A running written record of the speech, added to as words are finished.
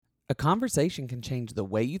A conversation can change the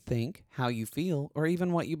way you think, how you feel, or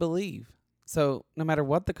even what you believe. So, no matter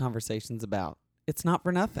what the conversation's about, it's not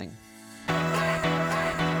for nothing.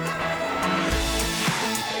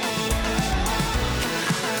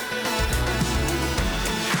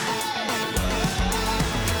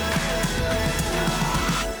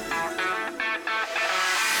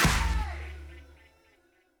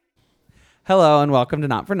 Hello and welcome to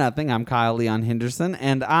Not For Nothing. I'm Kyle Leon Henderson,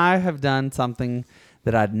 and I have done something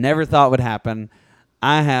that I'd never thought would happen.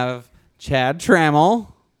 I have Chad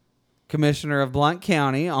Trammell, Commissioner of Blount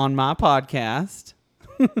County, on my podcast.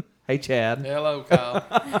 Hey, Chad. Hello, Kyle.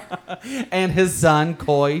 And his son,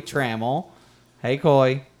 Coy Trammell. Hey,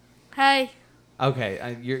 Coy. Hey,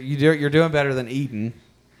 Okay, you're doing better than Eden.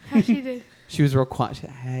 how'd you do? She was real quiet. She said,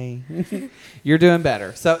 hey, you're doing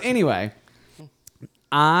better. So anyway,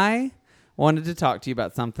 I wanted to talk to you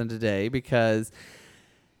about something today because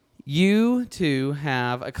you two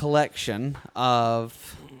have a collection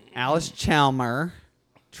of Alice Chalmer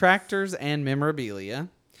tractors and memorabilia.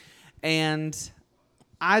 And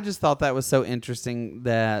I just thought that was so interesting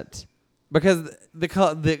that because the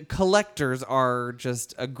collectors are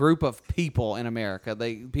just a group of people in America.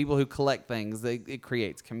 People who collect things. It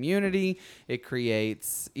creates community. It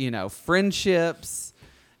creates, friendships.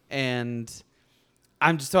 And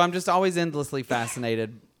I'm just always endlessly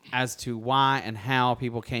fascinated as to why and how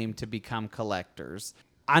people came to become collectors.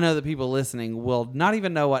 I know that people listening will not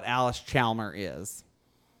even know what Alice Chalmer is.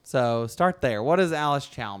 So start there. What is Alice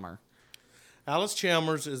Chalmer? Alice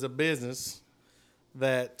Chalmers is a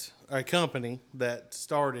company that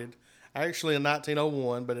started actually in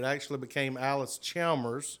 1901, but it actually became Alice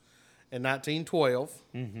Chalmers in 1912.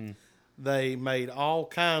 Mm-hmm. They made all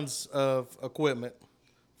kinds of equipment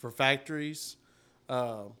for factories,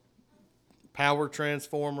 power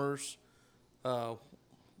transformers,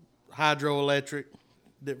 hydroelectric,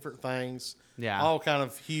 different things. Yeah. All kind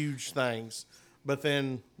of huge things. But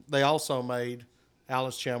then they also made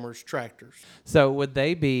Alice Chalmers tractors. So would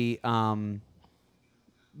they be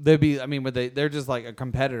they're just like a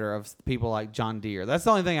competitor of people like John Deere. That's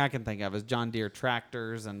the only thing I can think of is John Deere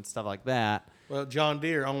tractors and stuff like that. Well, John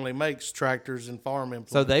Deere only makes tractors and farm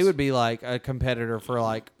implements. So they would be like a competitor for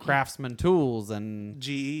like Craftsman Tools and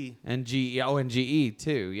GE. And GE. Oh, and GE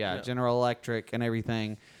too. Yeah, Yep. General Electric and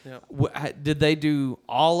everything. Yep. Did they do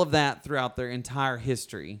all of that throughout their entire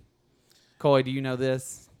history? Coy, do you know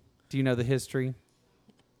this? Do you know the history?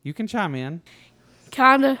 You can chime in.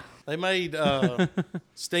 Kinda. They made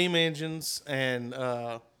steam engines and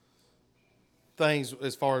things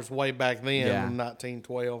as far as way back then in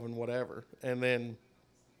 1912 and whatever. And then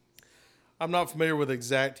I'm not familiar with the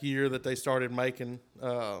exact year that they started making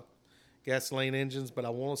gasoline engines, but I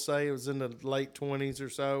want to say it was in the late 20s or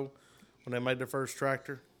so when they made their first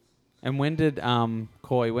tractor. And when did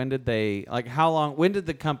Coy? When did they how long? When did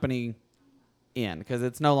the company end? Because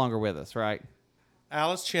it's no longer with us, right?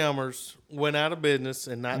 Alice Chalmers went out of business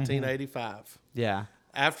in 1985. Mm-hmm. Yeah.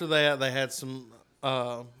 After that, they had some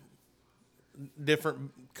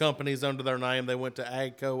different companies under their name. They went to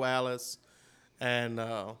Agco Alice and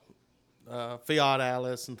Fiat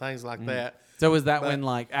Alice and things like that. So was that when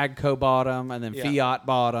like Agco bought them and then Fiat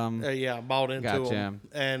bought them? Bought into Gotcha. them.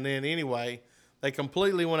 And then anyway, they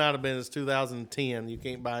completely went out of business 2010. You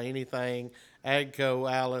can't buy anything Agco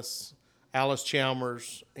Alice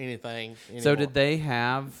Chalmers, anything anymore. So did they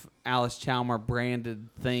have Alice Chalmer branded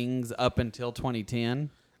things up until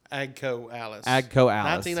 2010? Agco Alice. Agco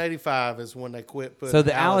Alice. 1985 is when they quit putting. So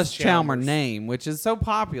the Alice Chalmer Chalmers. name, which is so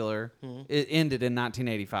popular, it ended in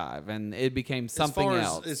 1985, and it became something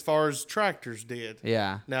else. As far as tractors did.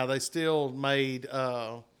 Yeah. Now they still made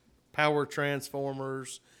power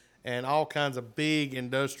transformers and all kinds of big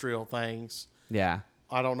industrial things. Yeah.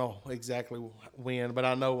 I don't know exactly when, but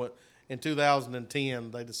I know what. In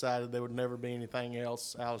 2010, they decided there would never be anything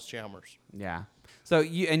else Alice Chalmers. Yeah. So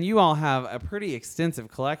you all have a pretty extensive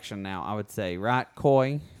collection now, I would say, right,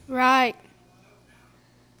 Coy? Right.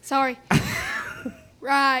 Sorry.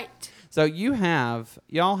 Right. So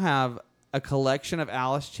y'all have a collection of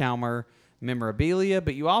Alice Chalmer memorabilia,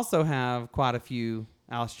 but you also have quite a few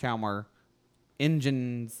Alice Chalmer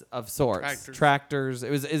engines of sorts. Tractors.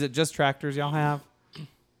 Is it just tractors y'all have?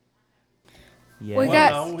 Yeah. We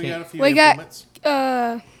got a few we implements.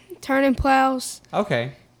 got turning plows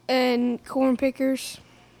Okay. and corn pickers,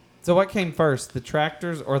 So what came first, the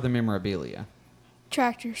tractors or the memorabilia?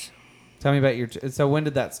 tractors. Tell me about so when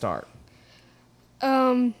did that start?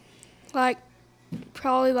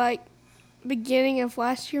 Probably beginning of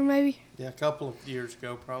last year, maybe. Yeah, a couple of years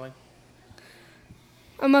ago, probably.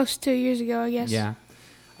 Almost 2 years ago, I guess. Yeah.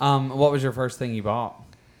 What was your first thing you bought?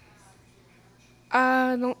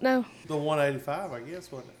 I don't know. The 185, I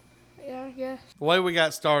guess, wasn't it? Yeah, I guess. The way we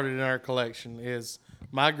got started in our collection is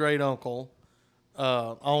my great uncle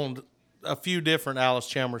owned a few different Alice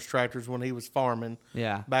Chalmers tractors when he was farming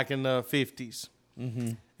Yeah. back in the 50s.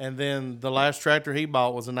 Mm-hmm. And then the last tractor he bought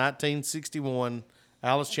was a 1961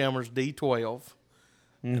 Alice Chalmers D12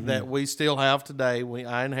 that we still have today.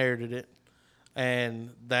 I inherited it,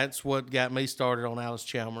 and that's what got me started on Alice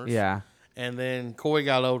Chalmers. Yeah. And then Coy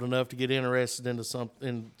got old enough to get interested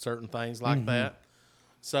in certain things like that.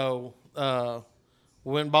 So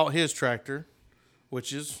we went and bought his tractor,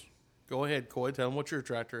 which is, go ahead, Coy, tell him what your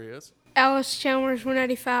tractor is. Alice Chalmers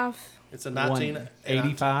 185. It's a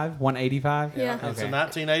 1985. 185? Yeah. It's Okay. a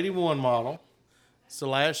 1981 model. It's the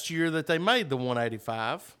last year that they made the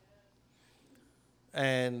 185.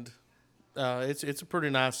 And it's a pretty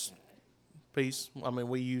nice piece. I mean,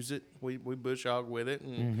 we use it. We bush hog with it,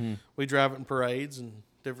 and we drive it in parades and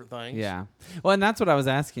different things. Yeah. Well, and that's what I was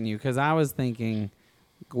asking you, because I was thinking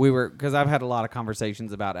because I've had a lot of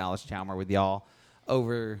conversations about Alice Chalmers with y'all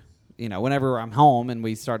over, whenever I'm home and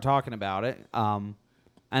we start talking about it.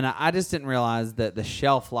 And I just didn't realize that the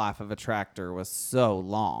shelf life of a tractor was so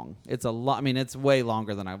long. It's a lot. I mean, it's way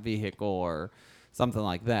longer than a vehicle or something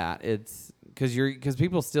like that. It's because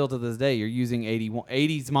people still to this day, you're using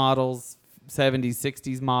 80s models, 70s,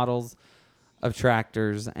 60s models of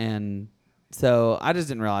tractors. And so I just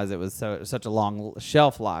didn't realize it was such a long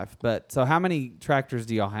shelf life. But so how many tractors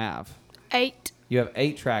do y'all have? 8. You have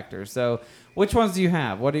 8 tractors. So which ones do you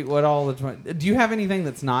have? Do you have anything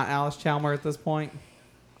that's not Alice Chalmers at this point?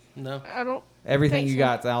 No. I don't. Everything think you so.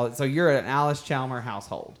 got's Alice. So you're an Alice Chalmers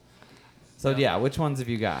household. So yeah, which ones have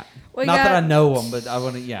you got? We Not that I got- know them, but I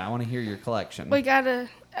want to hear your collection. We got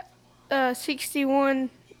a 61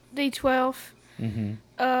 D12,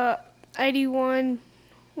 81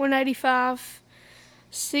 185,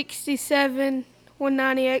 67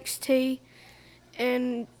 190 XT,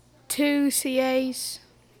 and 2 CAs.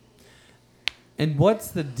 And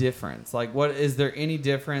what's the difference? Like, what is there any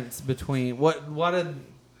difference between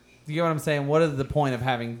do you know what I'm saying? What is the point of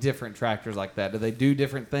having different tractors like that? Do they do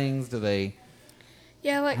different things? Do they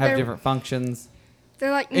Yeah, like have different functions?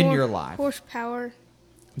 They're like in more your life? horsepower.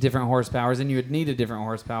 Different horsepowers, and you would need a different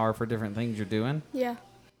horsepower for different things you're doing? Yeah.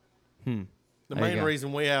 The There you main go.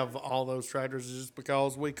 reason we have all those tractors is just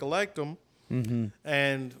because we collect them,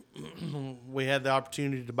 and we had the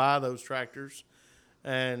opportunity to buy those tractors.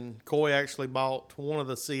 And Coy actually bought one of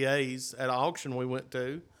the CAs at an auction we went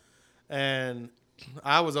to, and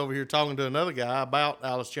I was over here talking to another guy about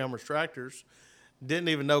Alice Chalmers tractors. Didn't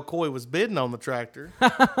even know Coy was bidding on the tractor.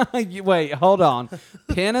 Wait, hold on.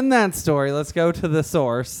 Pin in that story. Let's go to the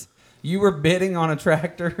source. You were bidding on a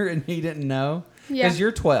tractor and he didn't know? Yeah. Because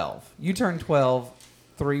you're 12. You turned 12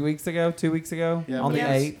 2 weeks ago? On the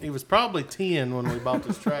Yes. 8th? He was probably 10 when we bought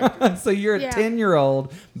this tractor. So you're a Yeah.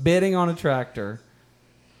 10-year-old bidding on a tractor.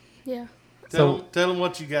 Yeah. Tell him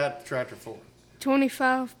what you got the tractor for.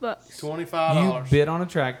 $25. $25. You bid on a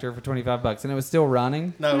tractor for $25 and it was still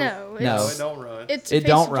running? No, No, No. it don't run. It's a It piece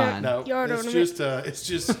don't of run. No, yard it's ornament.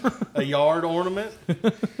 just a yard ornament,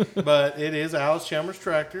 but it is Alice Chalmers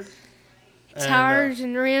tractor. And, Tires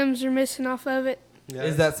and rims are missing off of it. yeah,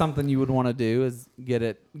 Is that something you would want to do? Is get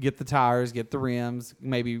the tires, get the rims,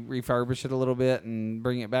 maybe refurbish it a little bit and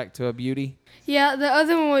bring it back to a beauty? Yeah, the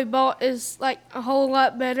other one we bought is like a whole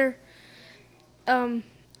lot better.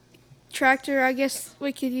 Tractor, I guess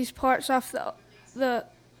we could use parts off the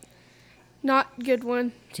not good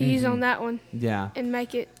one to use on that one Yeah. and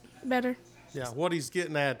make it better. yeah, what he's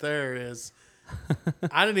getting at there is,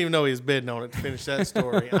 I didn't even know he was bidding on it to finish that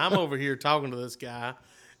story. I'm over here talking to this guy,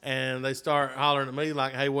 and they start hollering at me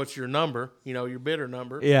like, "Hey, what's your number? Your bidder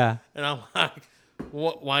number?" Yeah. And I'm like,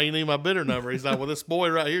 "What? Why you need my bidder number?" He's like, "Well, this boy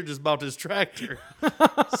right here just bought this tractor."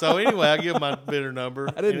 So anyway, I give him my bidder number.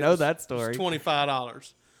 I didn't know that story. It's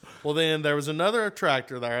 $25. Well, then there was another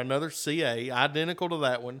tractor there, another CA, identical to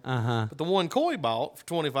that one. Uh-huh. But the one Coy bought for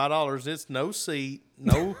 $25, it's no seat,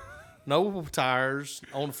 no tires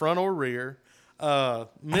on the front or rear,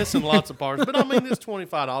 missing lots of parts. But I mean, it's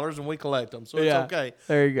 $25 and we collect them, so it's Yeah. okay.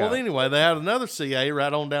 There you go. Well, anyway, they had another CA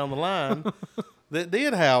right on down the line that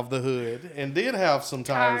did have the hood and did have some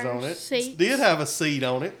tires on it, Seats. did have a seat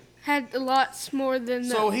on it. Had lots more than the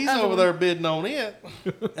So he's other over one. there bidding on it,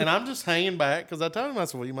 and I'm just hanging back because I told him, I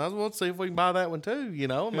said, "Well, you might as well see if we can buy that one too.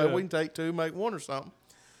 Maybe we can take 2, make 1 or something."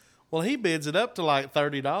 Well, he bids it up to like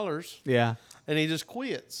 $30, Yeah. and he just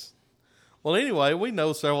quits. Well, anyway, we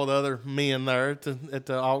know several of the other men there at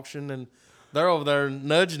the auction, and they're over there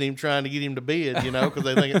nudging him, trying to get him to bid, because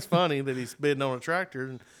they think it's funny that he's bidding on a tractor.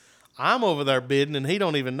 And I'm over there bidding, and he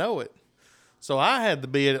don't even know it. So I had the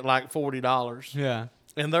bid at like $40. Yeah.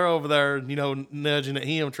 And they're over there, nudging at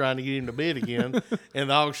him, trying to get him to bid again. And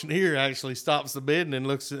the auctioneer actually stops the bidding and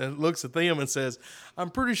looks at them and says, "I'm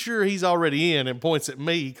pretty sure he's already in," and points at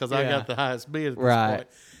me because I got the highest bid at this point.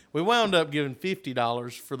 We wound up giving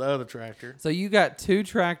 $50 for the other tractor. So you got 2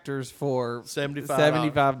 tractors for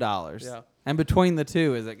 $75. Yeah. And between the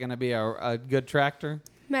 2, is it going to be a good tractor?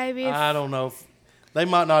 Maybe. I don't know. They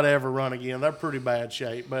might not ever run again. They're pretty bad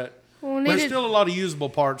shape, but We'll there's still a lot of usable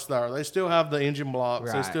parts there. They still have the engine blocks.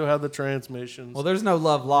 Right. They still have the transmissions. Well, there's no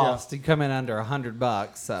love lost. You come in under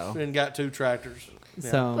 $100, so. And got 2 tractors. Yeah.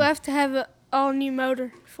 So We'll have to have an all-new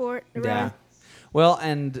motor for it to run. Well,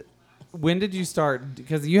 and when did you start?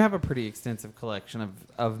 Because you have a pretty extensive collection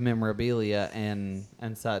of memorabilia and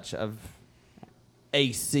such of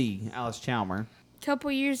AC, Alice Chalmer. A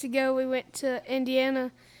couple years ago, we went to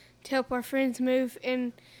Indiana to help our friends move,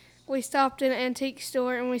 and we stopped in an antique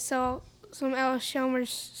store and we saw some Alice Chalmers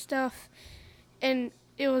stuff, and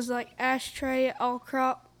it was like ashtray, all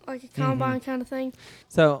crop, like a combine kind of thing.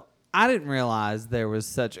 So I didn't realize there was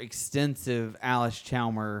such extensive Alice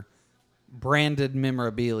Chalmer branded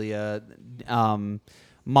memorabilia,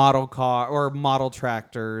 model car or model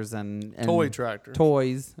tractors and toy tractors,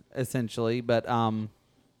 toys essentially. But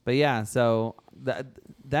yeah, so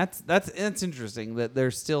that's interesting that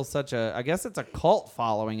there's still such a, I guess it's a cult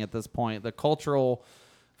following at this point, the cultural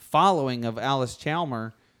following of Alice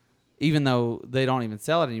Chalmer, even though they don't even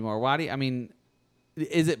sell it anymore.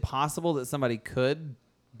 Is it possible that somebody could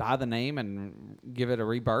buy the name and give it a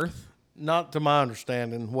rebirth? Not to my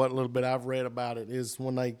understanding. What little bit I've read about it is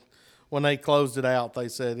when they closed it out, they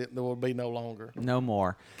said there will be no longer. No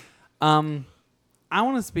more. I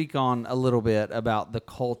want to speak on a little bit about the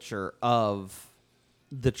culture of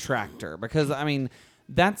the tractor, because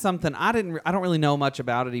that's something I don't really know much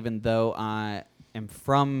about it, even though I am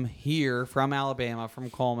from here, from Alabama, from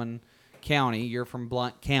Coleman County. You're from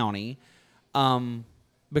Blount County,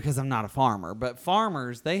 because I'm not a farmer. But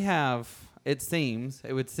farmers, it would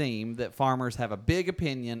seem that farmers have a big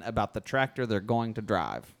opinion about the tractor they're going to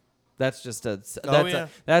drive. That's just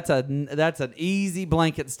that's an easy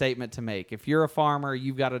blanket statement to make. If you're a farmer,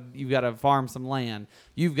 you've got to farm some land.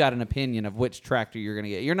 You've got an opinion of which tractor you're going to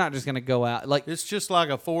get. You're not just going to go out like it's just like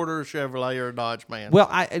a Ford or a Chevrolet or a Dodge, man. Well,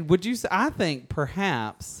 I think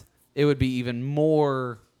perhaps it would be even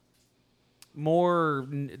more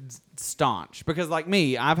staunch, because like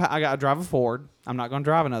me, I got to drive a Ford. I'm not going to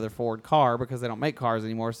drive another Ford car because they don't make cars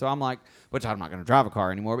anymore. So I'm like, which I'm not going to drive a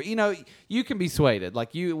car anymore. But you can be swayed.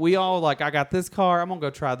 Like we all like, I got this car. I'm going to go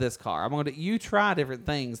try this car. You try different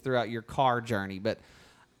things throughout your car journey. But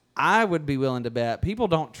I would be willing to bet people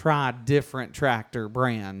don't try different tractor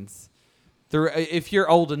brands if you're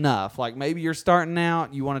old enough. Like maybe you're starting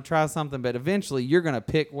out, you want to try something, but eventually you're going to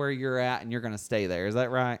pick where you're at and you're going to stay there. Is that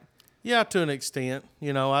right? Yeah, to an extent.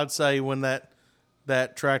 I'd say when that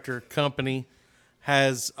tractor company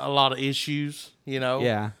has a lot of issues,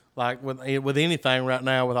 Yeah. Like with anything right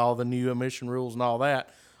now, with all the new emission rules and all that,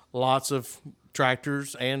 lots of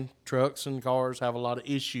tractors and trucks and cars have a lot of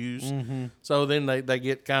issues. Mm-hmm. So then they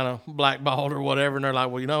get kind of blackballed or whatever, and they're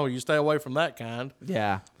like, well, you stay away from that kind.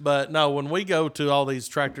 Yeah. But no, when we go to all these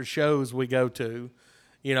tractor shows we go to,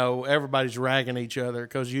 everybody's ragging each other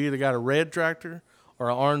because you either got a red tractor or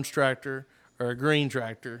an orange tractor or a green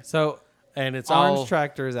tractor. So and it's orange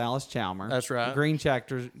tractor is Alice Chalmer. That's right. Green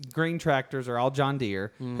tractors are all John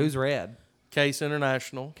Deere. Mm-hmm. Who's red? Case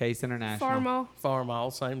International. Case International.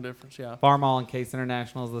 Farmall, same difference, yeah. Farmall and Case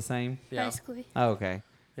International is the same? Yeah. Basically. Oh, okay.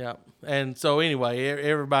 Yeah. And so anyway,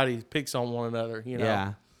 everybody picks on one another,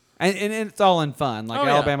 Yeah. And it's all in fun, like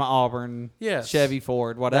Alabama, Auburn, yes. Chevy,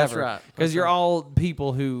 Ford, whatever. That's right. Because you're all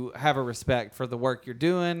people who have a respect for the work you're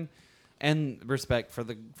doing and respect for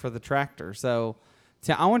the tractor. So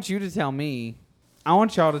I want y'all to tell me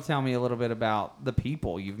a little bit about the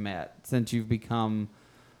people you've met since you've become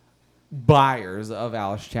buyers of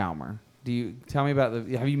Alice Chalmer. Do you tell me about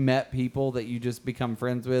have you met people that you just become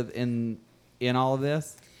friends with in all of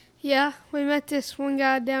this? Yeah, we met this one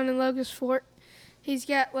guy down in Locust Fort. He's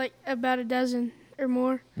got like about a dozen or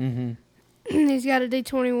more. Mm-hmm. He's got a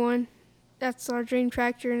D21. That's our dream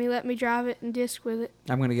tractor, and he let me drive it and disc with it.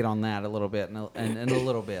 I'm going to get on that a little bit in a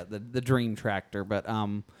little bit, the dream tractor. But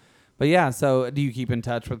yeah, so do you keep in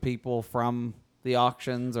touch with people from the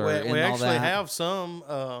auctions or we all actually that? have some.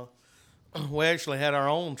 We actually had our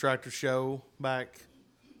own tractor show back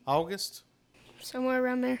August. Somewhere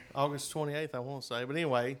around there. August 28th, I want to say. But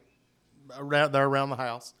anyway, around the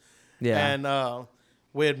house. Yeah. And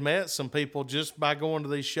we had met some people just by going to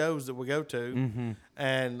these shows that we go to. Mm-hmm.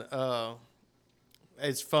 And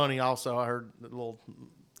it's funny also. I heard a little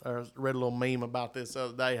read a little meme about this the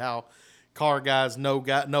other day, how car guys know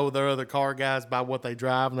their other car guys by what they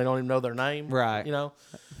drive, and they don't even know their name. Right. You know.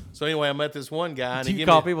 So anyway, I met this one guy. And Do you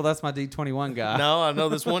call people, that's my D21 guy? No, I know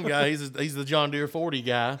this one guy. He's the John Deere 40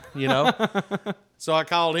 guy, you know. So I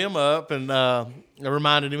called him up and I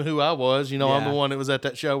reminded him who I was. You know, I'm the one that was at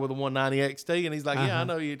that show with the 190 XT. And he's like, yeah, I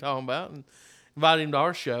know who you're talking about. And invited him to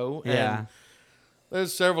our show. Yeah. And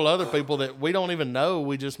there's several other people that we don't even know.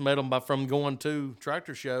 We just met them from going to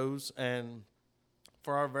tractor shows. And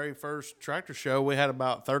for our very first tractor show, we had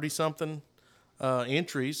about 30-something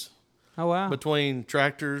entries. Oh, wow. Between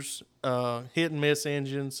tractors, hit and miss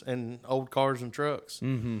engines, and old cars and trucks.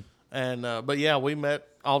 Mm-hmm. And but yeah, we met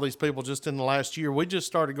all these people just in the last year. We just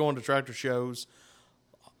started going to tractor shows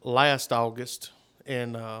last August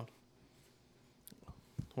in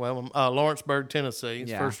Lawrenceburg, Tennessee.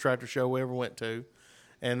 It's the first tractor show we ever went to.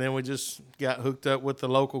 And then we just got hooked up with the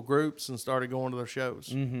local groups and started going to their shows.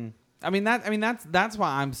 Mm-hmm. That's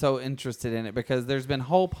why I'm so interested in it, because there's been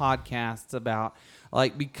whole podcasts about,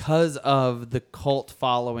 like, because of the cult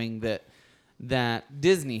following that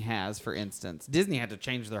Disney has, for instance. Disney had to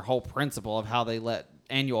change their whole principle of how they let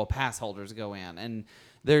annual pass holders go in, and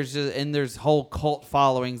there's whole cult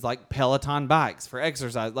followings like Peloton bikes for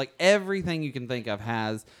exercise. Like, everything you can think of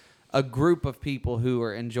has a group of people who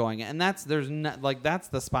are enjoying it, and that's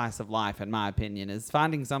the spice of life, in my opinion, is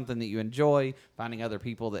finding something that you enjoy, finding other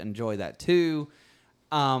people that enjoy that too.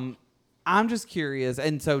 I'm just curious,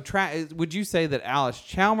 and so would you say that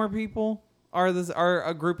Allis-Chalmers people are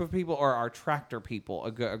a group of people, or are tractor people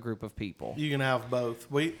a group of people? You can have both.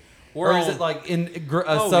 Is it like in a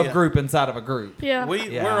subgroup inside of a group? Yeah.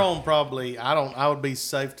 We're on probably, I would be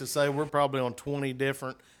safe to say we're probably on 20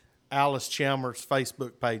 different Allis-Chalmers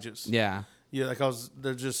Facebook pages. Yeah. Yeah, because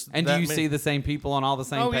they're just. And do you see the same people on all the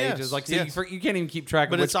same pages? Yes, like, so yes. you can't even keep track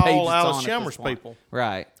of But which it's page all it's on Allis-Chalmers at this point. people.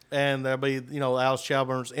 Right. And there'll be,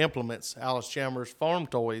 Allis-Chalmers implements, Allis-Chalmers farm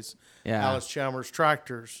toys, Allis-Chalmers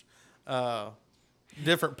tractors,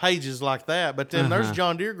 different pages like that. But then there's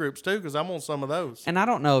John Deere groups too, because I'm on some of those. And I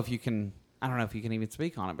don't know if you can even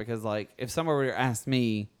speak on it, because, like, if someone were to ask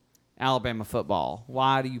me, Alabama football,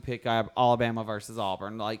 why do you pick Alabama versus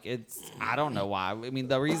Auburn? Like, I don't know why. I mean,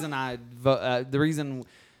 the reason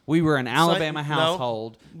we were an Alabama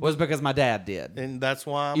household was because my dad did. And that's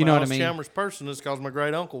why I'm you know an what I mean? Allis-Chalmers person, is because my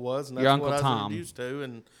great uncle was, and that's Your what Uncle I was Tom. introduced to.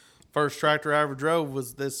 And first tractor I ever drove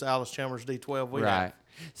was this Allis-Chalmers D12 we had. Right.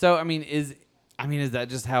 So is that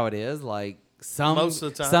just how it is? Like, Most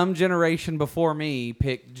of the time. some generation before me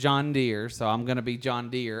picked John Deere, so I'm going to be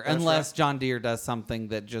John Deere. That's unless right. John Deere does something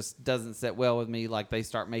that just doesn't sit well with me, like they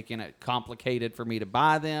start making it complicated for me to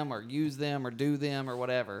buy them or use them or do them or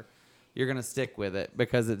whatever. You're going to stick with it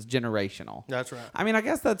because it's generational. That's right. I mean, I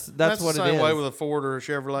guess that's what the it is. same way with a Ford or a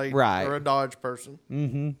Chevrolet or a Dodge person.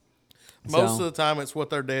 Mm-hmm. Most of the time, it's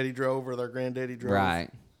what their daddy drove or their granddaddy drove.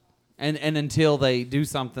 Right. And until they do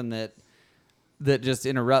something that just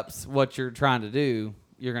interrupts what you're trying to do,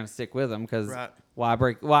 you're going to stick with them, because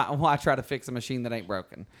why try to fix a machine that ain't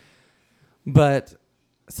broken? But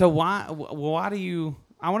so why do you?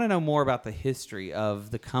 I want to know more about the history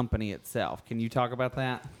of the company itself. Can you talk about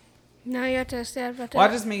that? No, you have to say about that. Well,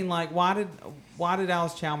 I just mean, like, why did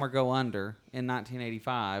Allis-Chalmers go under in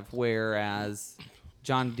 1985, whereas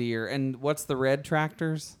John Deere, and what's the red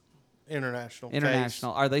tractors? International. Case.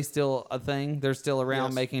 Are they still a thing? They're still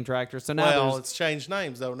around making tractors. So now it's changed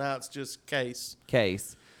names though. Now it's just Case.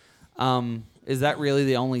 Is that really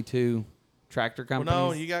the only two tractor companies? Well,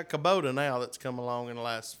 no, you got Kubota now that's come along in the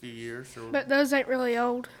last few years. But those ain't really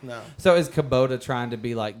old. No. So is Kubota trying to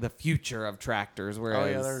be like the future of tractors?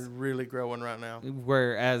 Whereas, they're really growing right now.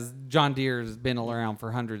 Whereas John Deere's been around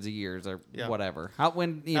for hundreds of years or whatever.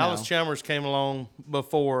 Allis-Chalmers came along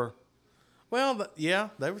before. Well, they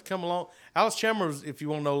would come along. Allis-Chalmers, if you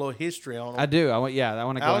want to know a little history on them. I do. I want to go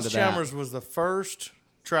into that. Allis-Chalmers was the first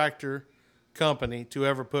tractor company to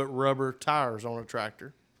ever put rubber tires on a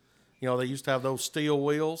tractor. They used to have those steel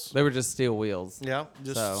wheels. They were just steel wheels. Yeah,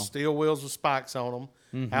 steel wheels with spikes on them.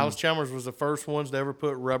 Mm-hmm. Allis-Chalmers was the first ones to ever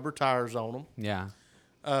put rubber tires on them. Yeah.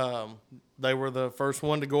 They were the first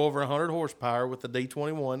one to go over 100 horsepower with the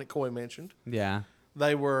D21 that Coy mentioned. Yeah.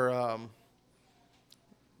 They were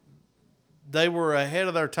ahead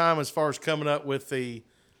of their time as far as coming up with the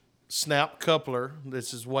snap coupler.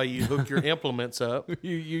 This is the way you hook your implements up.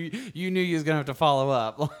 You knew you was gonna have to follow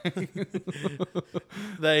up.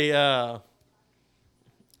 They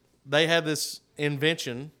had this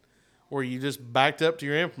invention where you just backed up to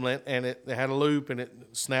your implement and it had a loop and it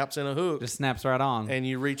snaps in a hook. Just snaps right on. And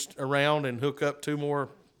you reached around and hook up your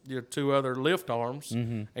two other lift arms,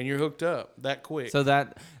 and you're hooked up that quick. So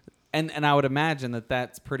that And I would imagine that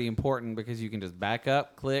that's pretty important because you can just back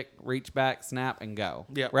up, click, reach back, snap, and go.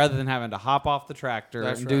 Yep. Rather than having to hop off the tractor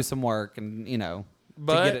That's and right. do some work and, to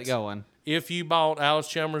But get it going. if you bought Alice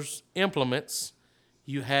Chalmers implements,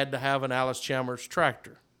 you had to have an Alice Chalmers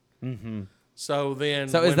tractor. Mm-hmm. So then...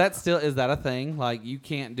 So is that a thing? Like you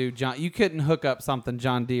can't do you couldn't hook up something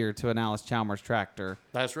John Deere to an Alice Chalmers tractor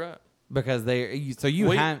That's right. because we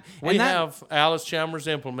have Alice Chalmers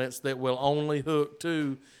implements that will only hook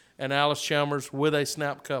to an Alice Chalmers with a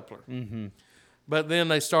snap coupler. Mm-hmm. But then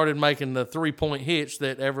they started making the 3-point hitch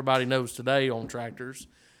that everybody knows today on tractors.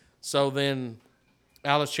 So then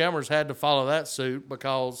Alice Chalmers had to follow that suit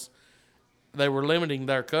because they were limiting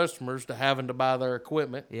their customers to having to buy their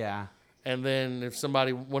equipment. Yeah. And then if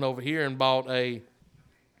somebody went over here and bought a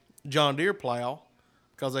John Deere plow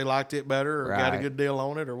because they liked it better or got a good deal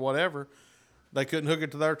on it or whatever, they couldn't hook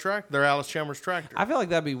it to their Alice Chalmers tractor. I feel like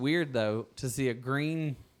that'd be weird though to see a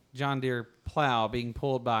green John Deere plow being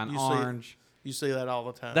pulled by an orange. You see that all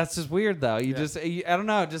the time. That's just weird though. I don't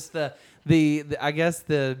know, just the I guess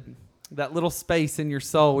that little space in your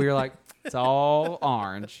soul where you're like, it's all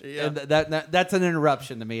orange. Yeah. And that's an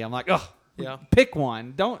interruption to me. I'm like, oh, yeah. Pick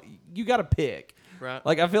one. You got to pick. Right.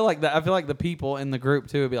 Like I feel like the people in the group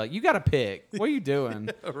too would be like, you got to pick. What are you doing?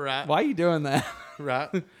 Right. Why are you doing that? Right.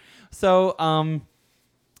 So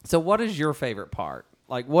what is your favorite part?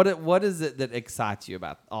 Like what is it that excites you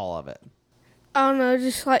about all of it? I don't know,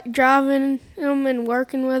 just like driving them and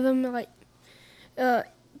working with them, like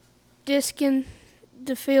disking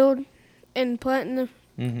the field and planting the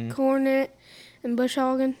corn in it and bush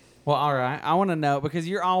hogging. Well, all right. I want to know because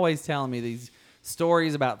you're always telling me these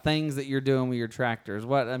stories about things that you're doing with your tractors.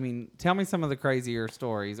 Tell me some of the crazier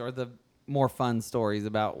stories or the more fun stories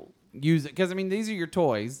about using. Because these are your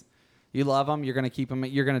toys. You love them. You're going to keep them.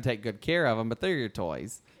 You're going to take good care of them. But they're your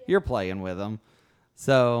toys. You're playing with them.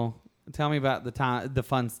 So tell me about the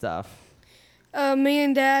fun stuff. Me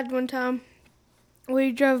and Dad one time,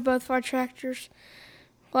 we drove both of our tractors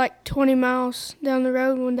like 20 miles down the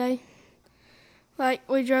road one day. Like,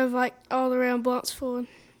 we drove, like, all around Blunsville. And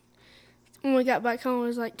when we got back home, it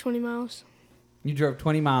was, like, 20 miles. You drove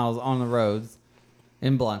 20 miles on the roads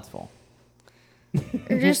in Blunsville.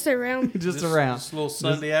 Or just around. just around. Just a little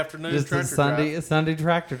Sunday afternoon just tractor a drive. Sunday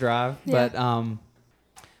tractor drive. Yeah. But,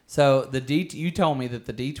 so you told me that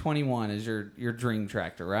the D21 is your dream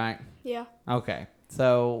tractor, right? Yeah. Okay.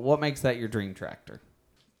 So what makes that your dream tractor?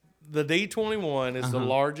 The D21 is the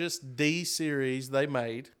largest D series they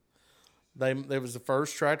made. There was the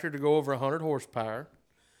first tractor to go over 100 horsepower.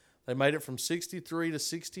 They made it from 63 to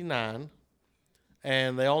 69,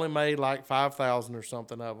 and they only made like 5,000 or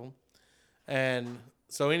something of them. And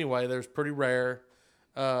so anyway, they're pretty rare.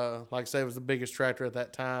 Like I say, it was the biggest tractor at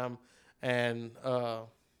that time, and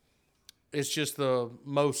it's just the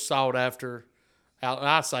most sought after.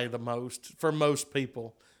 I say the most for most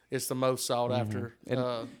people. It's the most sought after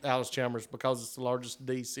Alice Chalmers because it's the largest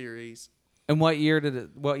D series. And what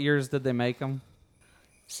years did they make them?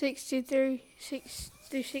 63 through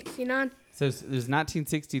 69. So there's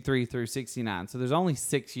 1963 through 69. So there's only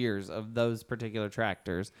 6 years of those particular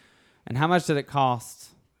tractors. And how much did it cost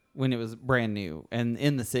when it was brand new and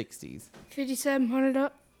in the 60s?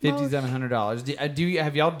 $5,700. $5,700.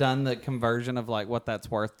 Have y'all done the conversion of like what that's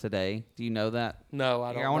worth today? Do you know that? No,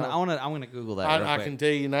 I don't know. I want to Google that. I can tell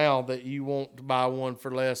you now that you won't buy one for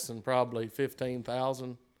less than probably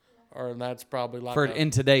 $15,000, or that's probably like in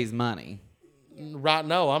today's money. Right?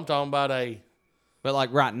 No, I'm talking about But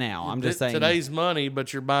like right now, I'm just saying today's money.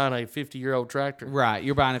 But you're buying a 50-year-old tractor. Right,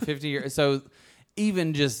 you're buying a 50-year. So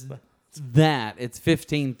even just that, it's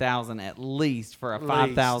 $15,000 at least for a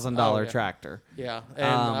 $5,000 tractor. Yeah,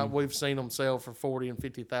 and we've seen them sell for $40,000 and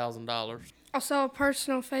 $50,000. I saw a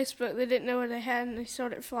person on Facebook that didn't know what they had, and they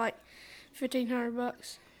sold it for like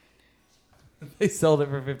 $1,500. They sold it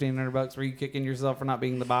for $1,500. Were you kicking yourself for not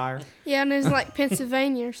being the buyer? Yeah, and it was like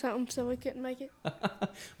Pennsylvania or something, so we couldn't make it.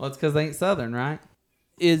 Well, it's because they ain't Southern, right?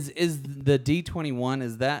 Is the D21,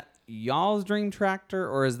 is that y'all's dream tractor,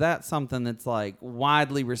 or is that something that's like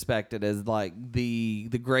widely respected as like the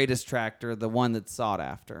greatest tractor, the one that's sought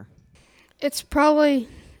after? It's probably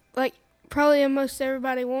almost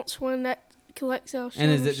everybody wants one that collects Alice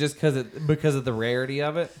Chalmers. And is it just because of the rarity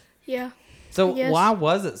of it? Yeah. So why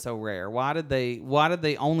was it so rare? Why did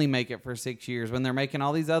they only make it for 6 years when they're making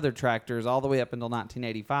all these other tractors all the way up until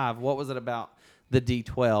 1985? What was it about the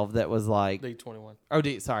D12 that was like D21? Oh,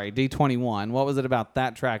 D21. What was it about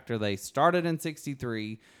that tractor? They started in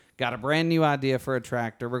 63, got a brand new idea for a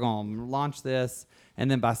tractor. We're going to launch this,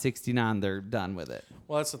 and then by 69 they're done with it.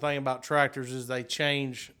 Well, that's the thing about tractors is they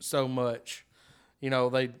change so much.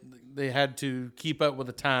 they had to keep up with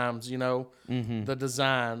the times, the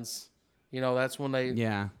designs. That's when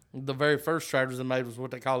the very first tractors they made was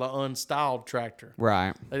what they call an unstyled tractor.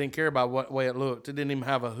 Right. They didn't care about what way it looked. It didn't even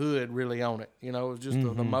have a hood really on it. It was just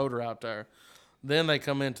the motor out there. Then they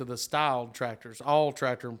come into the styled tractors. All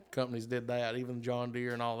tractor companies did that, even John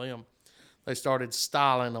Deere and all them. They started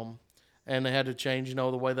styling them, and they had to change, the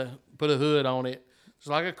way they put a hood on it, just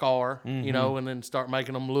like a car, and then start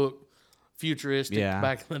making them look futuristic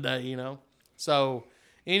back in the day, So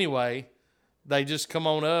anyway, they just come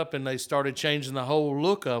on up and they started changing the whole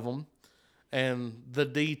look of them. And the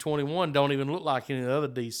D21 don't even look like any of the other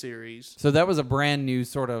D series. So that was a brand new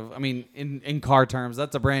sort of, in car terms,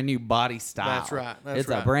 that's a brand new body style. That's right. It's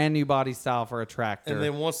a brand new body style for a tractor. And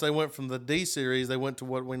then once they went from the D series, they went to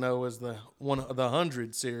what we know as the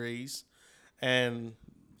 100 series. And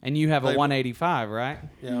you have a 185, right?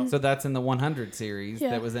 Yeah. So that's in the 100 series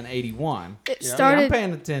that was in 81. It started. I'm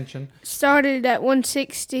paying attention. Started at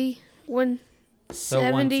 160, 170. So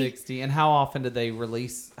 160. And how often did they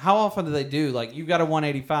release? How often do they do? Like, you've got a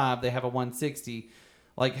 185, they have a 160.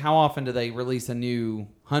 Like, how often do they release a new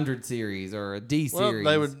 100 series or a D series?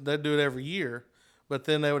 Well, they'd do it every year, but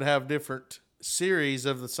then they would have different series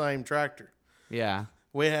of the same tractor. Yeah.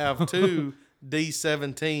 We have two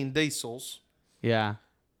D17 diesels. Yeah.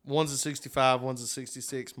 One's a 65, one's a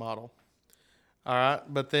 66 model. All right,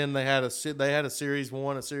 but then they had a series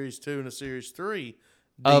 1, a series 2, and a series 3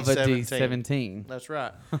 D17. Of a D17. That's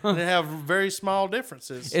right. And they have very small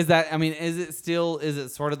differences. Is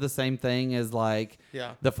it sort of the same thing as like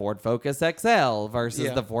the Ford Focus XL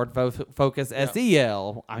versus the Ford Focus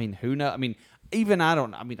SEL? Who knows? I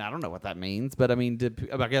don't know what that means, but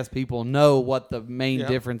I guess people know what the main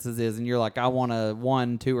differences is, and you're like, I want a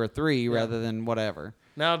 1, 2, or 3 rather than whatever.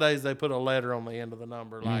 Nowadays they put a letter on the end of the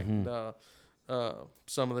number, like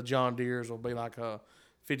some of the John Deeres will be like a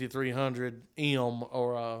 5300 M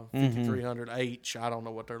or a 5300 H. I don't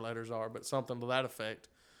know what their letters are, but something to that effect,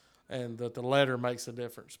 and that the letter makes a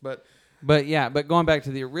difference. But going back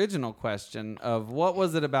to the original question of what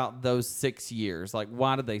was it about those 6 years? Like,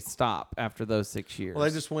 why did they stop after those 6 years? Well,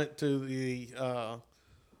 they just went to the,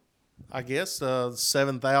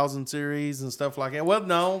 7000 series and stuff like that. Well,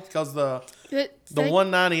 no, because the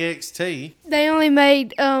 190 XT. They only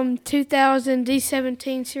made 2000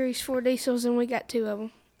 D17 Series 4 diesels, and we got 2 of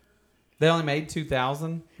them. They only made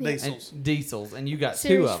 2,000 diesels, and you got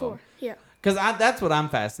Series 2 of 4. them. Yeah. Because that's what I'm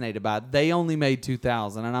fascinated by. They only made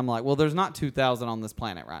 2,000, and I'm like, well, there's not 2,000 on this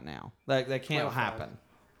planet right now. That can't happen.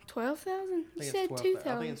 12,000? You said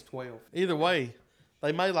 2,000. I think it's 12. Either way,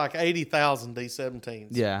 they made like 80,000 D17s.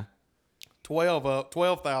 Yeah.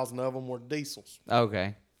 12,000 of them were diesels.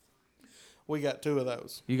 Okay. We got 2 of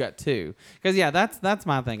those. You got 2. Because, that's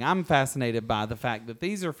my thing. I'm fascinated by the fact that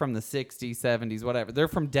these are from the 60s, 70s, whatever. They're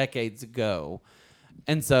from decades ago.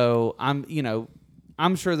 And so I'm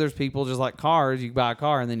sure there's people just like cars. You buy a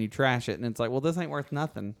car and then you trash it, and it's like, well, this ain't worth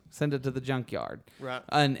nothing. Send it to the junkyard. Right.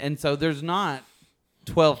 And so there's not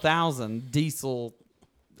 12,000 diesel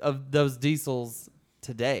of those diesels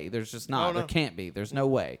today. There's just not. Oh, no. There can't be. There's no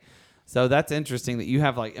way. So that's interesting that you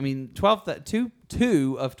have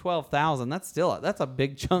 2 of 12,000. That's a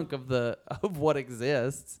big chunk of what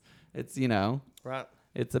exists. It's right.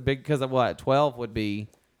 It's a big, because of what 12 would be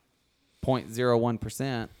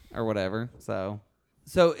 0.01% or whatever. So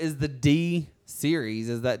is the D series,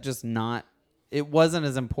 is that just not? It wasn't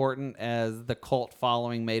as important as the cult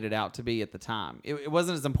following made it out to be at the time. It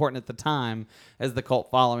wasn't as important at the time as the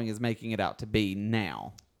cult following is making it out to be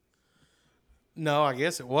now. No, I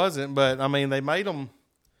guess it wasn't, but they made them.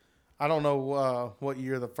 I don't know what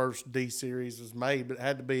year the first D series was made, but it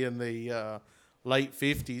had to be in the late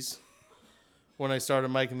 50s when they started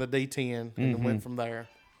making the D10, and it went from there.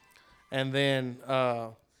 And then,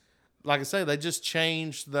 like I say, they just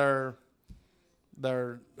changed their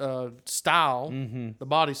style, the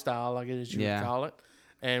body style, I guess you would call it,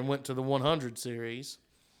 and went to the 100 series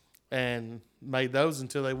and made those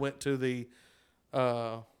until they went to the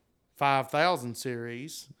 5,000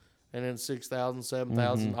 series, and then 6,000,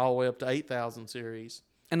 7,000, all the way up to 8,000 series.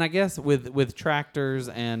 And I guess with tractors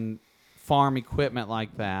and farm equipment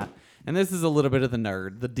like that, and this is a little bit of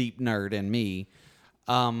the deep nerd in me,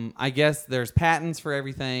 I guess there's patents for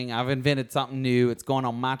everything. I've invented something new. It's going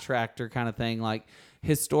on my tractor kind of thing. Like,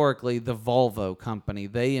 historically, the Volvo company,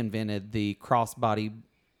 they invented the crossbody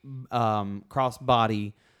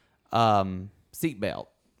seatbelt.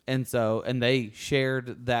 And they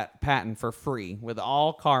shared that patent for free with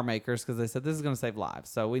all car makers, because they said this is going to save lives.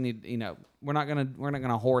 So we need, we're not going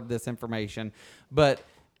to hoard this information, but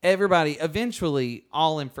everybody eventually,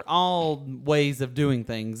 all ways of doing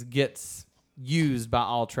things gets used by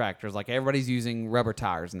all tractors. Like everybody's using rubber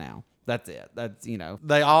tires now. That's it. That's,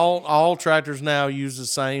 They all tractors now use the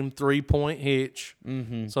same 3-point hitch,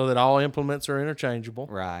 so that all implements are interchangeable.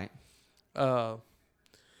 right.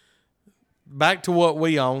 Back to what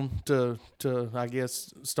we own to I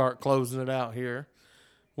guess start closing it out here.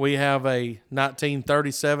 We have a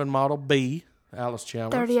 1937 model B Allis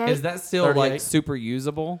Chalmers. 38. Is that still 38. like super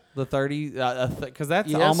usable? The 30, because that's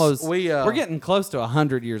Yes, almost we're getting close to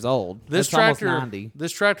 100 years old. This It's almost tractor 90.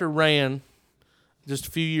 This tractor ran just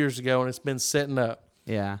a few years ago, and it's been setting up.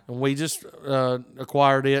 Yeah. And we just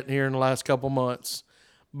acquired it here in the last couple months.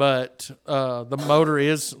 But the motor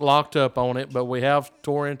is locked up on it, but we have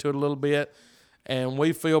tore into it a little bit, and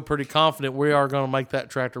we feel pretty confident we are going to make that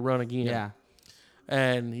tractor run again. Yeah.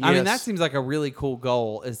 And yes, I mean, that seems like a really cool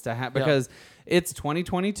goal is to have, because it's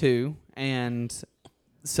 2022, and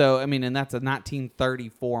so, I mean, and that's a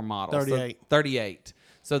 1934 model. 38. So 38.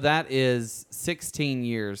 So that is 16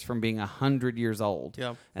 years from being 100 years old.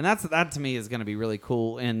 Yeah. And that to me is going to be really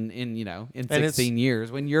cool in And 16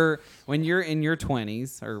 years. When you're in your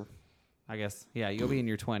 20s, or I guess, yeah, you'll be in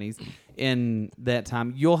your 20s. In that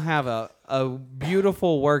time, you'll have a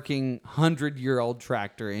beautiful working 100-year-old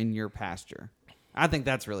tractor in your pasture. I think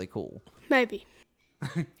that's really cool. Maybe.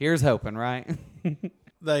 Here's hoping, right?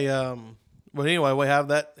 They but anyway, we have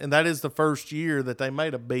that, and that is the first year that they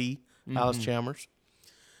made a B Allis Chalmers.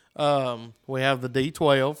 We have the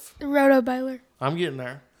D12. The roto baler. I'm getting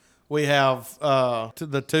there. We have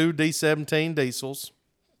the two D17 diesels.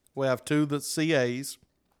 We have two the CAs.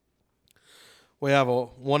 We have a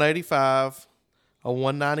 185, a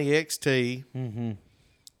 190 XT,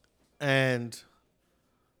 and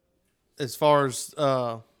as far as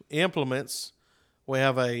implements, we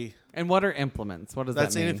have a. And what are implements? What does that mean?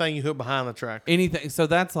 That's anything you hook behind the tractor. Anything. So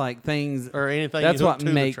that's like things. Or anything That's you hook what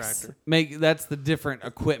to makes the tractor. that's the different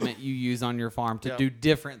equipment you use on your farm to Yep. do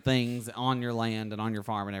different things on your land and on your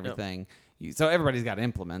farm and everything. So everybody's got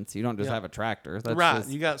implements. You don't just Yep. have a tractor. That's Right. just,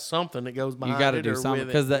 You got something that goes behind you got to it do or something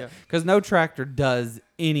with it. because no tractor does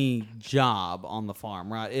any job on the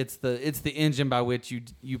farm, right? It's the engine by which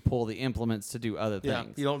you pull the implements to do other Yeah.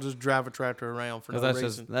 things. You don't just drive a tractor around for no Because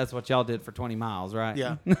reason. that's what y'all did for 20 miles, right?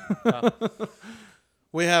 Yeah.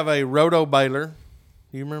 We have a roto baler.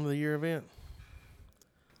 Do you remember the year event?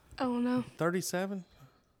 Oh, no. 37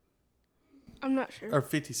 I'm not sure. or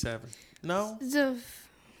 57? No, The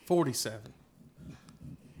 47.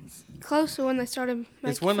 close to when they started making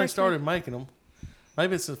It's when they first started making them.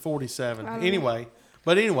 Maybe it's a 47. I don't know.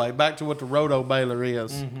 Anyway, back to what the roto baler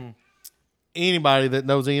is. Mm-hmm. Anybody that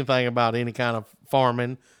knows anything about any kind of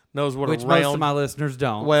farming knows what Which a most round. of my listeners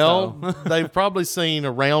don't. well, so. they've probably seen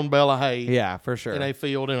a round bale of hay Yeah, for sure. in a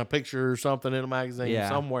field in a picture or something in a magazine Yeah.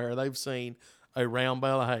 somewhere. They've seen a round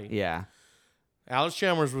bale of hay. Yeah. Allis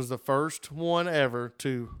Chalmers was the first one ever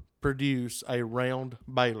to produce a round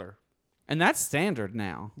baler. And that's standard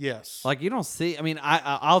now. Yes. Like you don't see. I mean,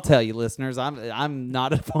 I'll tell you, listeners. I'm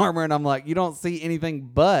not a farmer, and I'm like, you don't see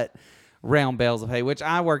anything but round bales of hay. Which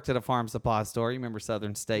I worked at a farm supply store. You remember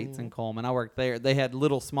Southern States in Coleman? I worked there. They had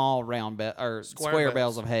little small round square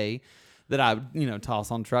bales of hay that I would toss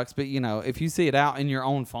on trucks. But if you see it out in your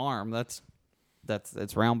own farm, it's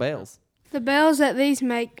round bales. The bales that these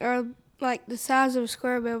make are like the size of a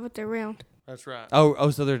square bale, but they're round. That's right. Oh,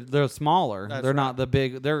 so they're smaller. That's they're right. not the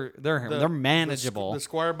big. They're manageable. The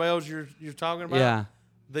square bales you're talking about? Yeah.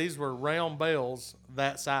 These were round bales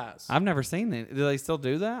that size. I've never seen it. Do they still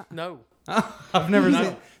do that? No. I've never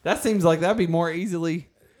seen. That seems like that'd be more easily.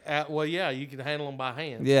 Well, yeah, you can handle them by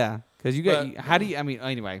hand. Yeah, because you got. But- How do you? I mean,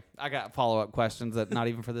 anyway, I got follow-up questions that not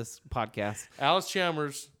even for this podcast. Allis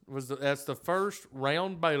Chalmers that's the first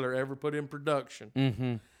round baler ever put in production.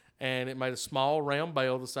 Mm-hmm. And it made a small round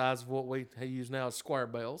bale the size of what we use now as square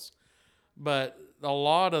bales. But a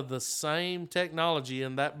lot of the same technology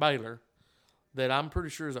in that baler that I'm pretty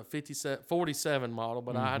sure is a 47 model,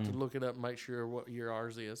 but I had to look it up and make sure what year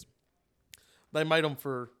ours is. They made them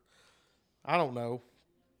for, I don't know,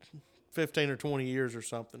 15 or 20 years or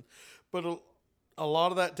something. But a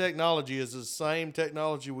lot of that technology is the same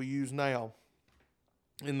technology we use now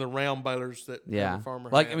in the round balers that every farmer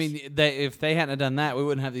has. I mean, if they hadn't have done that, we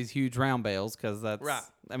wouldn't have these huge round bales because that's Right.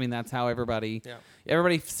 I mean, that's how everybody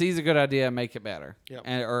Yeah. sees a good idea and make it better, Yep.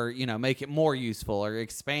 or make it more useful or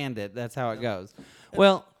expand it. That's how it goes.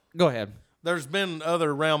 Well, go ahead. There's been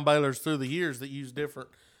other round balers through the years that use different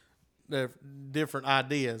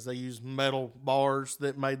ideas. They use metal bars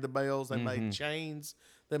that made the bales. They made chains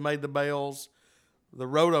that made the bales. The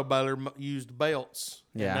roto baler used belts.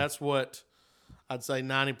 Yeah. And that's what I'd say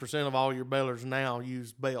 90% of all your balers now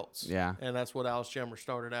use belts. Yeah. And that's what Allis Chalmers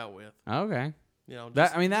started out with. Okay. You know,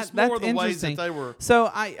 That, I mean, just that's more the ways interesting. that they were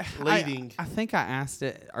So leading. I think I asked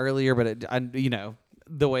it earlier, but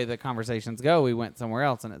the way the conversations go, we went somewhere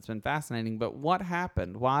else, and it's been fascinating. But what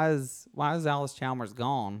happened? Why is Alice Chalmers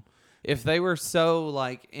gone? If they were so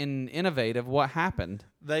like innovative, what happened?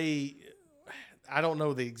 I don't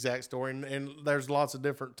know the exact story, and there's lots of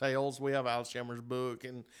different tales. We have Alice Chalmers' book,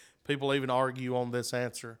 and people even argue on this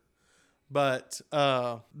answer. But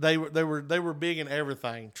they were big in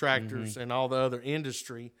everything, tractors and all the other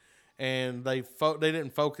industry, and they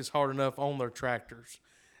didn't focus hard enough on their tractors.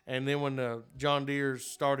 And then when the John Deere's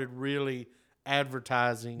started really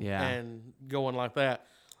advertising and going like that,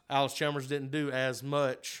 Alice Chalmers didn't do as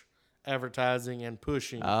much advertising and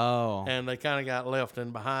pushing. Oh. And they kind of got left in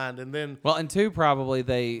behind. And then, well, and two, probably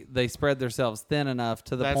they spread themselves thin enough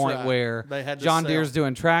to the That's point right. where They had to John sell. Deere's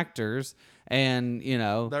doing tractors, and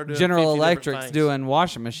They're doing General 50 different Electric's things. doing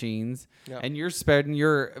washing machines, Yep. and you're spreading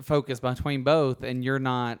your focus between both, and you're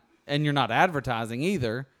not advertising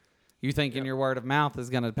either. You thinking your word of mouth is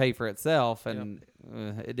going to pay for itself, and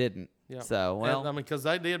it didn't. Yep. So, well, and, I mean, because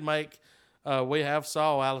they did make, we have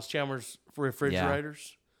saw Alice Chalmers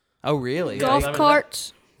refrigerators. oh really? Golf I mean,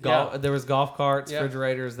 carts. There was golf carts, Yeah.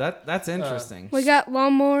 refrigerators. That's interesting. We got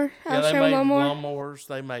lawnmower. Yeah, Alice they Chalmers made lawnmower. lawnmowers.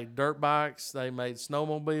 They made dirt bikes. They made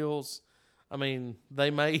snowmobiles. I mean, they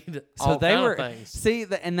made So all they kind were of things. see,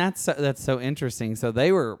 and that's so interesting. So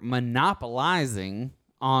they were monopolizing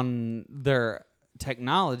on their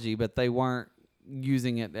technology, but they weren't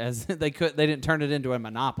using it as they didn't turn it into a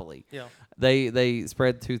monopoly. Yeah. They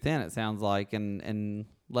spread too thin, it sounds like, and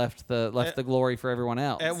left the glory for everyone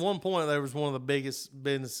else. At one point, they was one of the biggest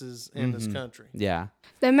businesses in this country. Yeah,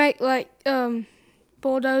 They make like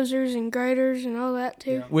bulldozers and graders and all that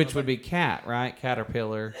too. Yeah. which would be Cat, right?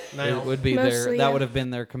 Caterpillar. Now. It would be Mostly, that yeah. would have been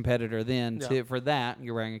their competitor then. Yeah. For that,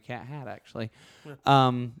 you're wearing a cat hat actually.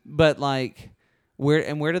 But like,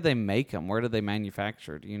 where did they make them? Where did they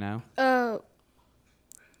manufacture? Do you know?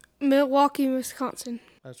 Milwaukee, Wisconsin.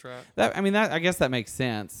 That's right. I guess that makes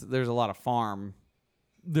sense. There's a lot of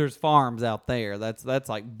there's farms out there. That's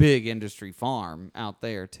like big industry farm out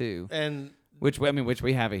there too. And Which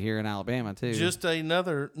we have it here in Alabama too. just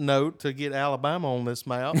another note to get Alabama on this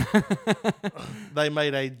map. They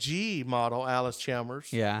made a G model Alice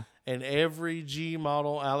Chalmers. yeah. And every G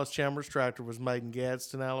model Alice Chalmers tractor was made in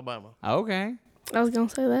Gadsden, Alabama. Okay. I was gonna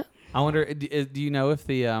say that. I wonder. Do you know if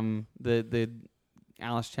the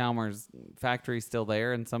Alice Chalmers factory is still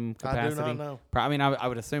there in some capacity? I do not know. I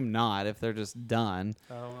would assume not if they're just done.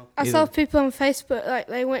 I don't know. I saw people on Facebook like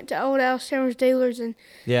they went to old Alice Chalmers dealers and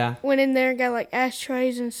Yeah. went in there and got like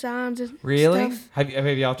ashtrays and signs and Really? stuff.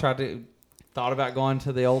 Have y'all thought about going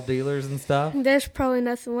to the old dealers and stuff? There's probably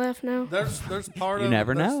nothing left now. There's part You of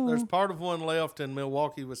never there's, know. There's part of one left in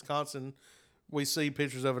Milwaukee, Wisconsin. We see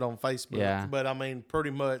pictures of it on Facebook. Yeah. But I mean, pretty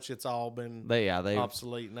much it's all been They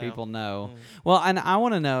obsolete now. people know. Well, and I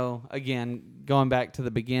want to know again, going back to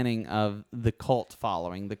the beginning of the cult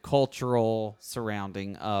following, the cultural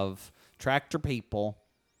surrounding of tractor people.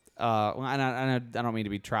 And I don't mean to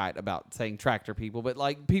be trite about saying tractor people, but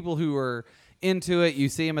like people who are into it. You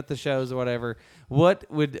see them at the shows or whatever. What's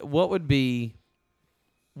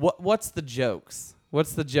the jokes?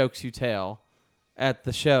 What's the jokes you tell at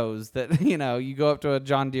the shows that you go up to a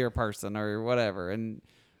John Deere person or whatever, and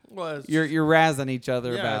Well, you're razzing each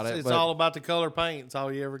other about it. It's but all about the color paint. It's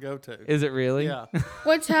all you ever go to. is it really? Yeah.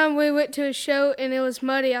 One time we went to a show and it was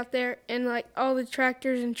muddy out there and like all the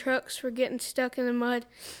tractors and trucks were getting stuck in the mud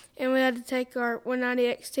and we had to take our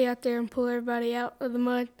 190 XT out there and pull everybody out of the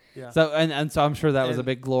mud. Yeah. So and so I'm sure that was a And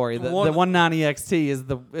big glory. The one- 190 XT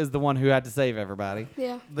is the one who had to save everybody.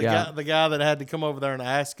 Yeah. The guy that had to come over there and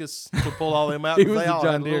ask us to pull all them out. He 'cause was they a all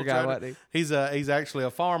John had Deere little guy, tractor. wasn't He's actually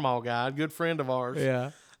a Farmall guy, a good friend of ours.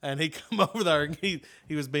 Yeah. And he come over there and he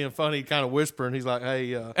was being funny, kind of whispering. He's like, "Hey,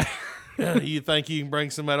 you think you can bring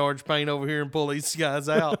some of that orange paint over here and pull these guys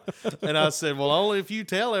out?" And I said, "Well, only if you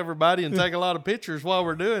tell everybody and take a lot of pictures while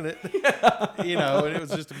we're doing it." And it was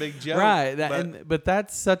just a big joke. Right. But, But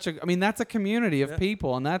that's that's a community of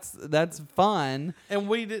people, and that's fun. and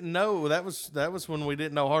we didn't know that was when we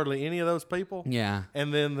didn't know hardly any of those people. Yeah.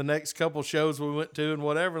 And then the next couple shows we went to and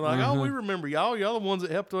whatever, like, oh, we remember y'all. Y'all the ones that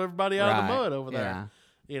helped everybody out of the Right. mud over there. Yeah.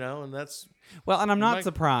 And that's Well, and I'm not Mike-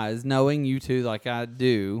 surprised, knowing you two like I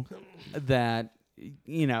do, that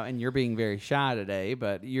and you're being very shy today,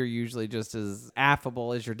 but you're usually just as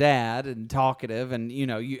affable as your dad and talkative, and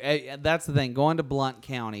that's the thing. Going to Blount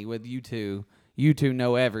County with you two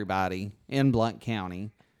know everybody in Blount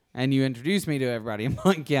County, and you introduce me to everybody in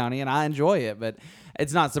Blount County, and I enjoy it. But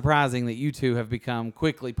it's not surprising that you two have become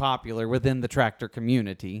quickly popular within the tractor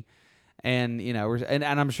community. And, you know, and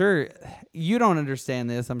I'm sure you don't understand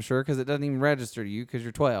this, I'm sure, because it doesn't even register to you because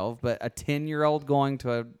you're 12. But a 10-year-old going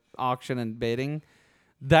to an auction and bidding,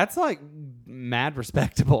 that's like mad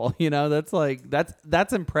respectable. You know, that's like,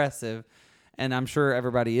 that's impressive. And I'm sure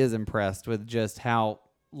everybody is impressed with just how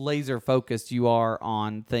laser focused you are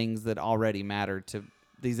on things that already matter to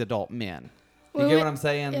these adult men. You get what I'm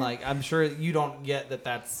saying? Yeah. Like, I'm sure you don't get that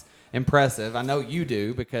that's impressive. I know you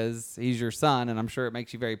do because he's your son, and I'm sure it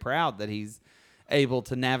makes you very proud that he's able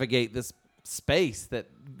to navigate this space that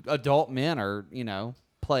adult men are, you know,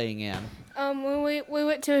 playing in. When we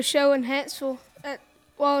went to a show in Hansville at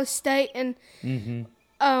Wallace State, and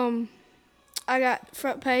I got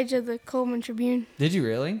front page of the Coleman Tribune. Did you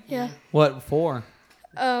really? Yeah. What for?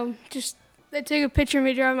 Just they took a picture of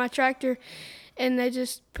me driving my tractor, and they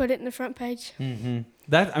just put it in the front page. Mm-hmm.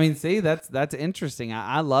 That, I mean, see, that's interesting.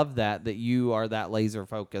 I love that you are that laser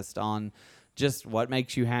focused on just what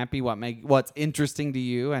makes you happy, what's interesting to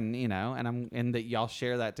you, and you know, and that y'all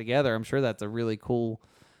share that together. I'm sure that's a really cool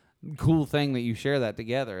thing that you share that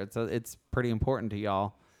together. It's pretty important to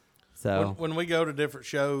y'all. So when we go to different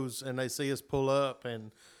shows and they see us pull up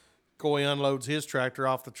and Coy unloads his tractor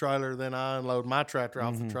off the trailer, then I unload my tractor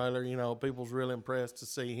off the trailer. You know, people's really impressed to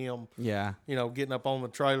see him. Yeah. You know, getting up on the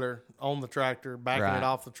trailer, on the tractor, backing it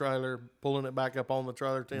off the trailer, pulling it back up on the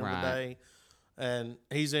trailer at the end of the day. And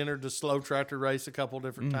he's entered the slow tractor race a couple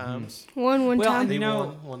different times. One time. You know,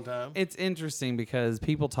 won one time. It's interesting because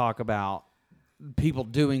people talk about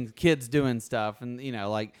kids doing stuff, and you know,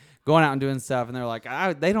 like going out and doing stuff, and they're like,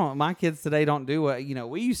 my kids today don't do what, you know,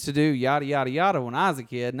 we used to do, yada, yada, yada, when I was a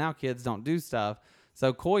kid. Now kids don't do stuff.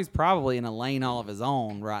 So Coy's probably in a lane all of his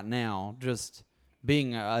own right now, just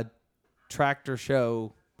being a tractor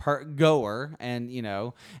show goer, and, you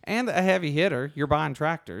know, and a heavy hitter. You're buying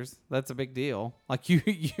tractors. That's a big deal. Like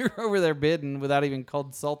you're over there bidding without even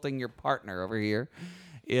consulting your partner over here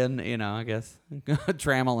in, you know, I guess,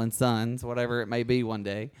 Trammell and Sons, whatever it may be one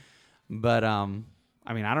day. But,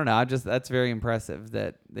 I mean, I don't know. That's very impressive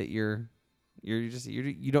that you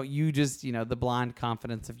know, the blind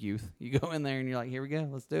confidence of youth. You go in there and you're like, here we go,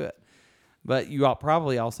 let's do it. But you all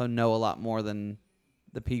probably also know a lot more than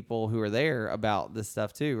the people who are there about this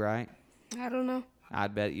stuff too, right? I don't know.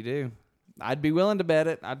 I'd bet you do. I'd be willing to bet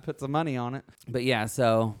it. I'd put some money on it. But yeah,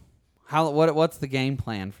 so what's the game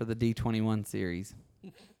plan for the D21 series?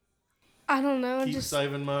 I don't know. Keep just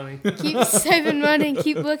saving money. keep saving money and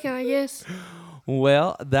keep looking, I guess.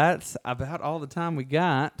 Well, that's about all the time we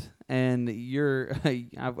got. And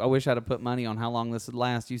I wish I'd have put money on how long this would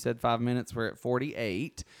last. You said 5 minutes. We're at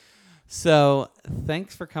 48. So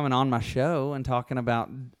thanks for coming on my show and talking about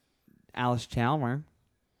Alice Chalmer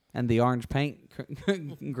and the Orange Paint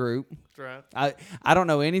group. That's right. I don't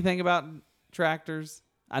know anything about tractors.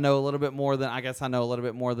 I know a little bit more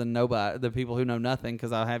than nobody, the people who know nothing,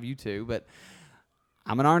 because I have you two. But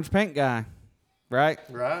I'm an Orange Paint guy. Right?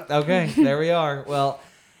 Right. Okay, there we are. Well,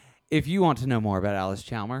 if you want to know more about Alice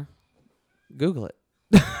Chalmer, Google it.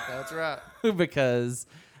 That's right. Because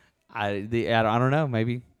I don't know,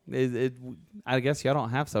 maybe I guess y'all don't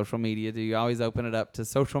have social media. Do you always open it up to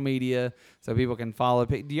social media so people can follow?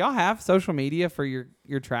 Do y'all have social media for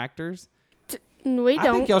your tractors? We don't.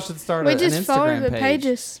 I think y'all should start we an just follow Instagram the page.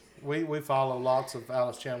 pages. We follow lots of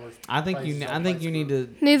Alice Chalmers. I think you need to.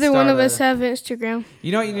 Neither one of us have Instagram.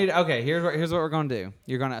 You know what you need? Okay, here's what we're gonna do.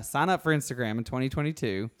 You're gonna sign up for Instagram in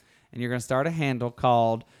 2022, and you're gonna start a handle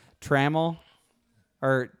called Trammell,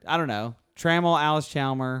 or I don't know, Trammell Alice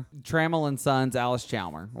Chalmer, Trammell and Sons Alice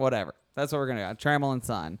Chalmer, whatever. That's what we're gonna do. Trammell and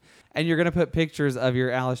Son, and you're gonna put pictures of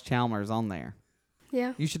your Alice Chalmers on there.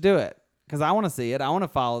 Yeah. You should do it because I want to see it. I want to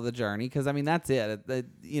follow the journey because I mean that's it.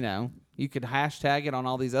 You know. You could hashtag it on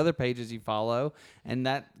all these other pages you follow, and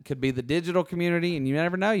that could be the digital community, and you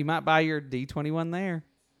never know. You might buy your D21 there.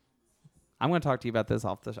 I'm going to talk to you about this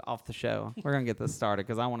off the show. We're going to get this started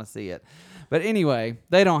because I want to see it. But anyway,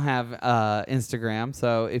 they don't have Instagram,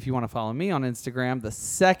 so if you want to follow me on Instagram, the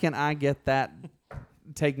second I get that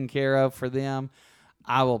taken care of for them,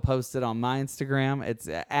 I will post it on my Instagram. It's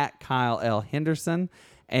at Kyle L. Henderson,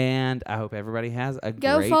 and I hope everybody has a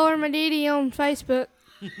Go great... follow my Didi on Facebook.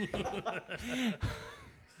 You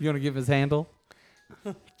want to give his handle?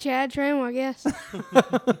 Chad Trammell, I guess.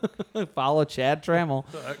 Follow Chad Trammell.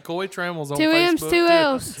 Coy Trammell's on 2 Facebook. M's, 2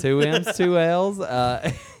 L's. 2 M's, 2 L's.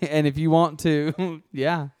 And if you want to,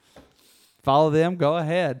 follow them, go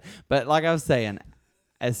ahead. But like I was saying,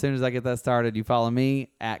 as soon as I get that started, you follow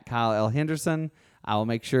me at Kyle L. Henderson. I will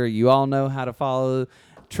make sure you all know how to follow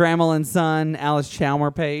Trammell and Son, Alice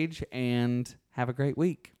Chalmer page, and have a great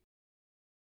week.